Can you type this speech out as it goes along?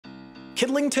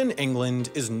Kidlington,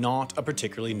 England is not a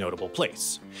particularly notable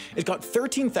place. It got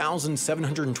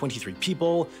 13,723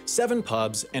 people, 7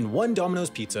 pubs, and 1 Domino's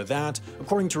pizza that,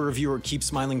 according to reviewer Keep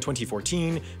Smiling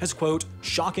 2014, has quote,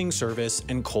 shocking service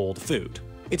and cold food.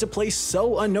 It's a place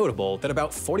so unnotable that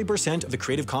about 40% of the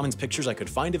Creative Commons pictures I could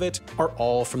find of it are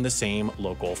all from the same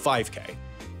local 5K.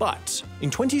 But in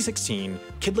 2016,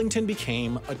 Kidlington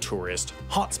became a tourist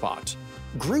hotspot.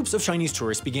 Groups of Chinese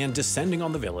tourists began descending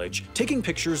on the village, taking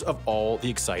pictures of all the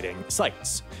exciting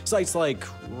sights. Sights like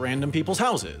random people's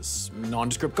houses,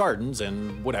 nondescript gardens,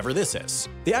 and whatever this is.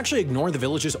 They actually ignored the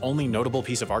village's only notable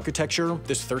piece of architecture,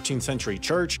 this 13th century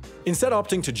church, instead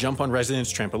opting to jump on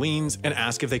residents' trampolines and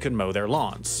ask if they could mow their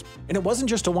lawns. And it wasn't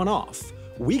just a one-off.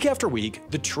 Week after week,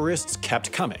 the tourists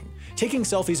kept coming, taking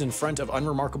selfies in front of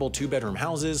unremarkable 2-bedroom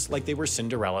houses like they were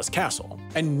Cinderella's castle.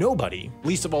 And nobody,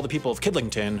 least of all the people of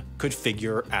Kidlington, could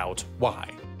figure out why.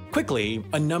 Quickly,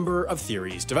 a number of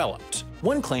theories developed.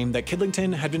 One claimed that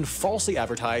Kidlington had been falsely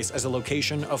advertised as a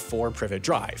location of 4 Privet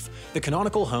Drive, the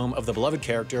canonical home of the beloved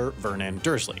character Vernon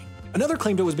Dursley. Another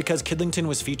claimed it was because Kidlington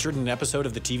was featured in an episode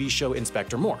of the TV show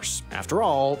Inspector Morse. After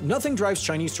all, nothing drives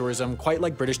Chinese tourism quite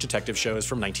like British detective shows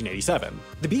from 1987.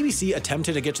 The BBC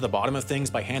attempted to get to the bottom of things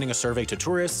by handing a survey to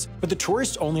tourists, but the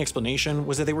tourists' only explanation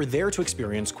was that they were there to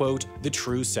experience, quote, the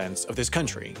true sense of this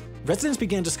country. Residents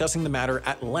began discussing the matter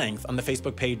at length on the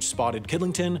Facebook page Spotted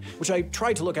Kidlington, which I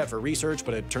tried to look at for research,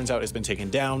 but it turns out it's been taken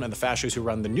down and the fascists who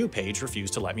run the new page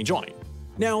refused to let me join.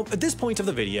 Now, at this point of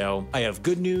the video, I have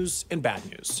good news and bad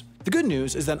news. The good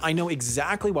news is that I know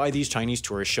exactly why these Chinese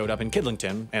tourists showed up in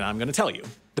Kidlington, and I'm going to tell you.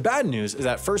 The bad news is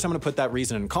that first I'm going to put that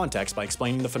reason in context by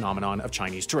explaining the phenomenon of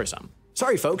Chinese tourism.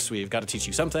 Sorry folks, we've got to teach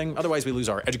you something, otherwise we lose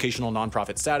our educational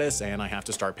nonprofit status and I have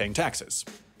to start paying taxes.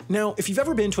 Now, if you've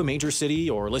ever been to a major city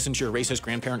or listened to your racist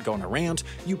grandparent go on a rant,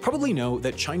 you probably know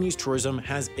that Chinese tourism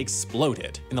has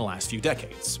exploded in the last few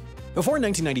decades. Before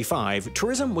 1995,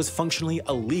 tourism was functionally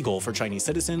illegal for Chinese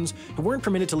citizens who weren't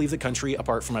permitted to leave the country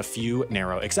apart from a few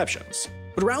narrow exceptions.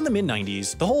 But around the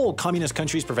mid-90s, the whole communist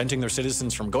countries preventing their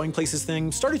citizens from going places thing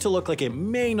started to look like it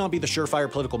may not be the surefire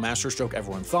political masterstroke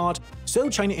everyone thought, so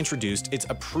China introduced its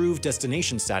Approved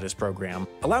Destination Status program,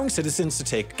 allowing citizens to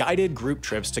take guided group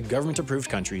trips to government-approved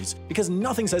countries because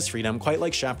nothing says freedom quite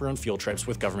like chaperone field trips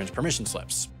with government permission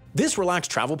slips. This relaxed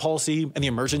travel policy and the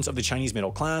emergence of the Chinese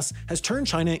middle class has turned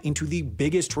China into the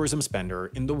biggest tourism spender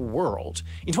in the world.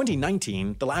 In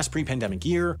 2019, the last pre-pandemic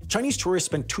year, Chinese tourists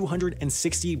spent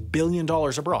 $260 billion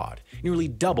abroad, nearly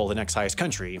double the next highest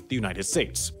country, the United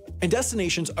States. And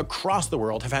destinations across the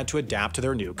world have had to adapt to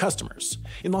their new customers.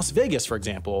 In Las Vegas, for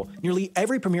example, nearly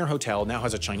every premier hotel now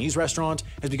has a Chinese restaurant,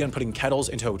 has begun putting kettles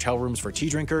into hotel rooms for tea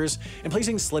drinkers, and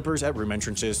placing slippers at room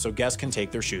entrances so guests can take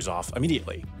their shoes off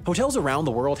immediately. Hotels around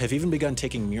the world have even begun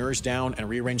taking mirrors down and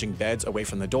rearranging beds away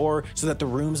from the door so that the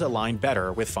rooms align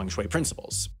better with feng shui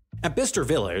principles. At Bicester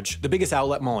Village, the biggest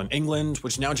outlet mall in England,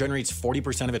 which now generates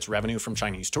 40% of its revenue from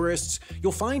Chinese tourists,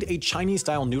 you'll find a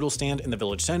Chinese-style noodle stand in the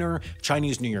village center,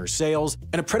 Chinese New Year's sales,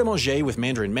 and a pret-a-manger with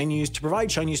Mandarin menus to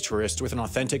provide Chinese tourists with an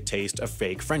authentic taste of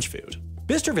fake French food.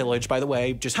 Bicester Village, by the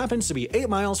way, just happens to be 8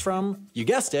 miles from, you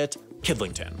guessed it,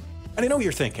 Kidlington. And I know what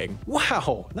you're thinking,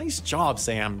 wow, nice job,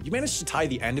 Sam. You managed to tie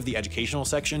the end of the educational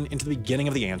section into the beginning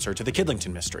of the answer to the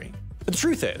Kidlington mystery. But the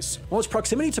truth is, while its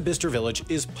proximity to Bicester Village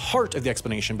is part of the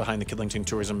explanation behind the Kidlington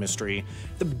tourism mystery,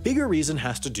 the bigger reason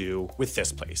has to do with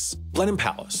this place, Blenheim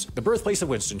Palace, the birthplace of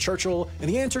Winston Churchill, and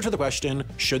the answer to the question,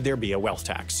 should there be a wealth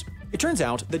tax? It turns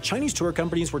out that Chinese tour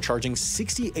companies were charging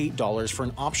 $68 for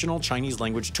an optional Chinese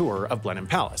language tour of Blenheim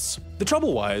Palace. The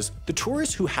trouble was, the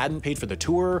tourists who hadn't paid for the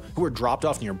tour, who were dropped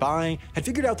off nearby, had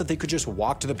figured out that they could just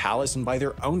walk to the palace and buy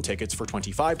their own tickets for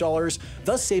 $25,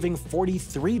 thus saving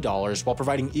 $43 while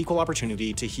providing equal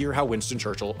opportunity to hear how Winston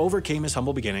Churchill overcame his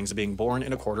humble beginnings of being born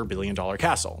in a $250 million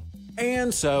castle.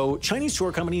 And so, Chinese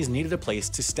tour companies needed a place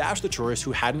to stash the tourists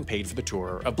who hadn't paid for the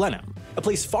tour of Blenheim. A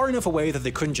place far enough away that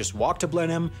they couldn't just walk to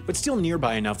Blenheim, but still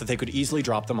nearby enough that they could easily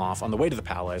drop them off on the way to the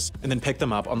palace, and then pick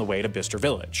them up on the way to Bicester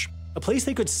Village. A place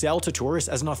they could sell to tourists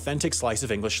as an authentic slice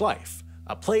of English life.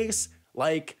 A place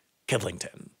like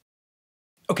Kidlington.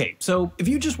 Okay, so if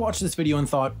you just watched this video and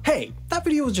thought, hey, that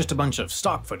video was just a bunch of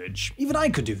stock footage, even I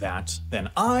could do that, then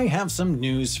I have some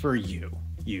news for you.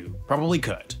 You probably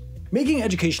could. Making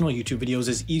educational YouTube videos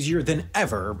is easier than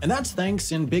ever, and that's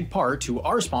thanks in big part to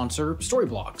our sponsor,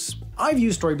 Storyblocks. I've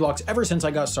used Storyblocks ever since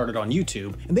I got started on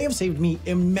YouTube, and they have saved me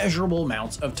immeasurable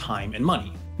amounts of time and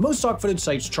money. Most stock footage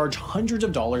sites charge hundreds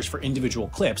of dollars for individual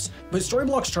clips, but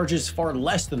Storyblocks charges far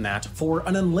less than that for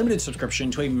an unlimited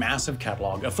subscription to a massive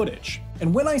catalog of footage.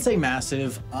 And when I say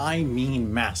massive, I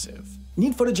mean massive.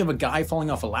 Need footage of a guy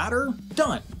falling off a ladder?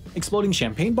 Done. Exploding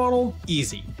champagne bottle?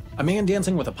 Easy. A man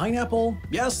dancing with a pineapple?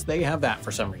 Yes, they have that for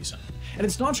some reason. And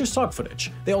it's not just stock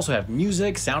footage. They also have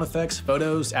music, sound effects,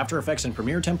 photos, After Effects and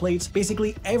Premiere templates,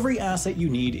 basically every asset you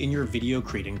need in your video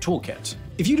creating toolkit.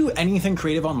 If you do anything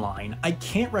creative online, I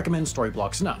can't recommend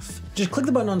Storyblocks enough. Just click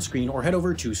the button on screen or head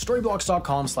over to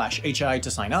storyblocks.com/HAI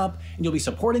to sign up, and you'll be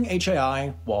supporting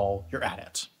HAI while you're at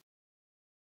it.